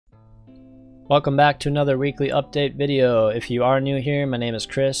Welcome back to another weekly update video. If you are new here, my name is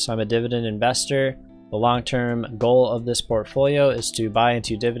Chris. I'm a dividend investor. The long-term goal of this portfolio is to buy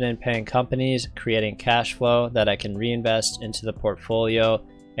into dividend-paying companies, creating cash flow that I can reinvest into the portfolio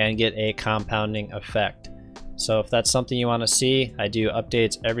and get a compounding effect. So if that's something you want to see, I do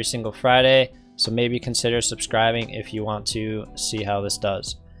updates every single Friday, so maybe consider subscribing if you want to see how this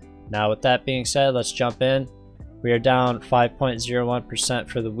does. Now with that being said, let's jump in. We are down 5.01%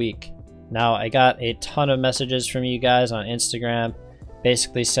 for the week. Now I got a ton of messages from you guys on Instagram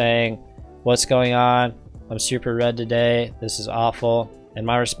basically saying, what's going on? I'm super red today. This is awful. And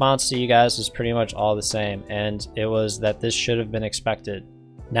my response to you guys was pretty much all the same, and it was that this should have been expected.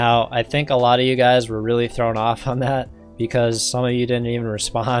 Now I think a lot of you guys were really thrown off on that because some of you didn't even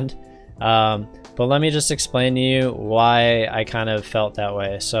respond. But let me just explain to you why I kind of felt that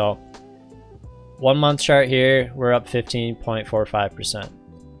way. So 1 month chart here, we're up 15.45%.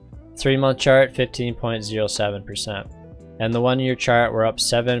 3 month chart, 15.07%. And the 1 year chart, we're up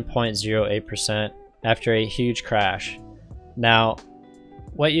 7.08% after a huge crash. Now,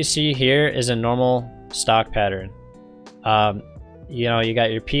 what you see here is a normal stock pattern. You know, you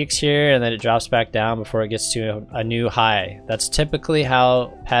got your peaks here and then it drops back down before it gets to a new high. That's typically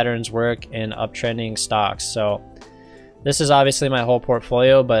how patterns work in uptrending stocks. So this is obviously my whole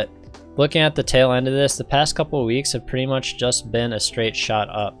portfolio, but looking at the tail end of this, the past couple of weeks have pretty much just been a straight shot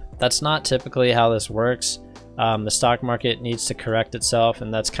up. That's not typically how this works. The stock market needs to correct itself,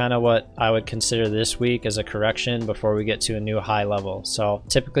 and that's kind of what I would consider this week as a correction before we get to a new high level. So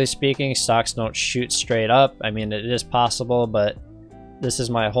typically speaking, stocks don't shoot straight up. I mean, it is possible, but this is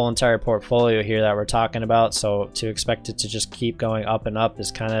my whole entire portfolio here that we're talking about, so to expect it to just keep going up and up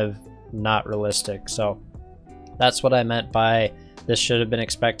is kind of not realistic. So that's what I meant by this should have been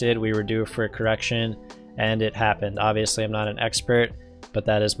expected. We were due for a correction and it happened. Obviously I'm not an expert, but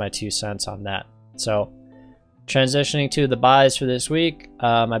that is my 2 cents on that. So transitioning to the buys for this week,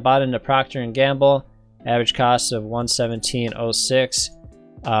 I bought into Procter & Gamble, average cost of $117.06,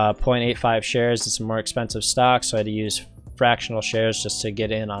 0.85 shares. It's a more expensive stock, so I had to use fractional shares just to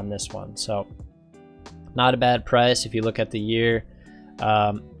get in on this one. So not a bad price. If you look at the year,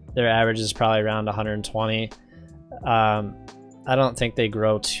 their average is probably around 120. I don't think they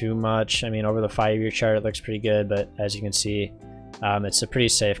grow too much. I mean, over the 5-year chart it looks pretty good, but as you can see, it's a pretty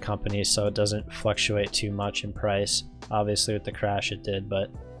safe company, so it doesn't fluctuate too much in price. Obviously with the crash it did, but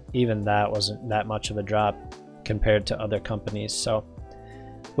even that wasn't that much of a drop compared to other companies. So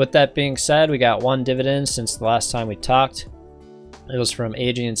with that being said, we got one dividend since the last time we talked. It was from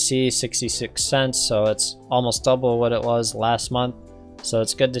AG&C, 66 cents, so it's almost double what it was last month. So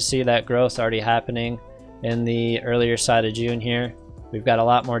it's good to see that growth already happening in the earlier side of June here. We've got a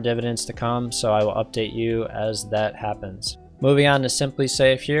lot more dividends to come, so I will update you as that happens. Moving on to Simply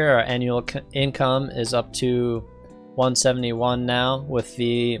Safe here, our annual income is up to $171 now, with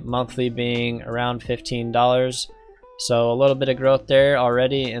the monthly being around $15. So a little bit of growth there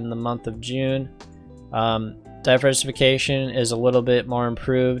already in the month of June. Diversification is a little bit more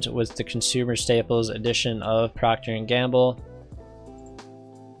improved with the consumer staples addition of Procter & Gamble.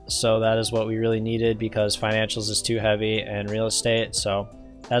 So that is what we really needed because financials is too heavy and real estate. So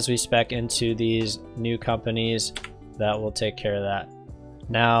as we spec into these new companies, that will take care of that.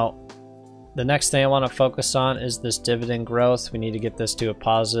 Now, the next thing I want to focus on is this dividend growth. We need to get this to a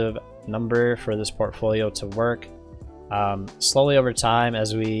positive number for this portfolio to work. Slowly over time,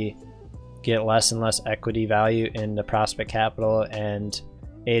 as we get less and less equity value in the Prospect Capital and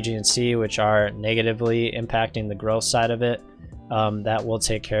AG&C, which are negatively impacting the growth side of it, that will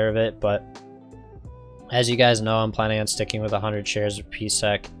take care of it. But as you guys know, I'm planning on sticking with 100 shares of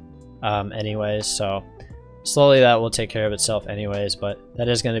PSEC anyways, so slowly that will take care of itself anyways, but that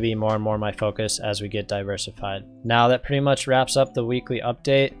is going to be more and more my focus as we get diversified. Now that pretty much wraps up the weekly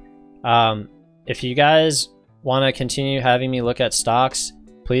update. If you guys want to continue having me look at stocks,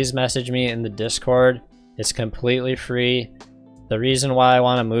 please message me in the Discord. It's completely free. The reason why I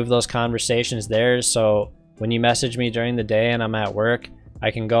want to move those conversations there is so when you message me during the day and I'm at work, I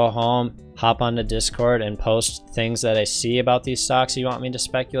can go home, hop on the Discord and post things that I see about these stocks you want me to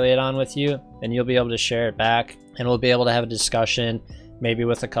speculate on with you, and you'll be able to share it back and we'll be able to have a discussion, maybe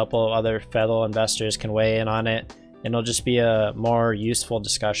with a couple of other fellow investors can weigh in on it, and it'll just be a more useful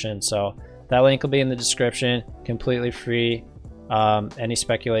discussion. So that link will be in the description, completely free. Any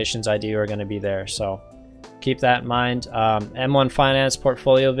speculations I do are going to be there, so keep that in mind. M1 Finance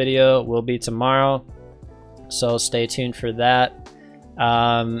portfolio video will be tomorrow, so stay tuned for that.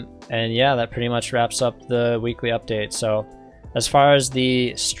 And yeah, that pretty much wraps up the weekly update. So as far as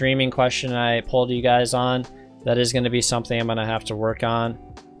the streaming question I polled you guys on, that is going to be something I'm going to have to work on.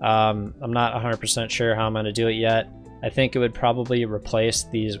 I'm not 100% sure how I'm going to do it yet. I think it would probably replace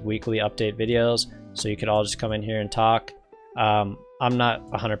these weekly update videos, so you could all just come in here and talk. I'm not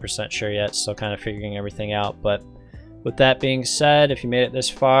 100% sure yet, still kind of figuring everything out. But with that being said, if you made it this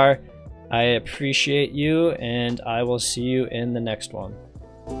far, I appreciate you, and I will see you in the next one.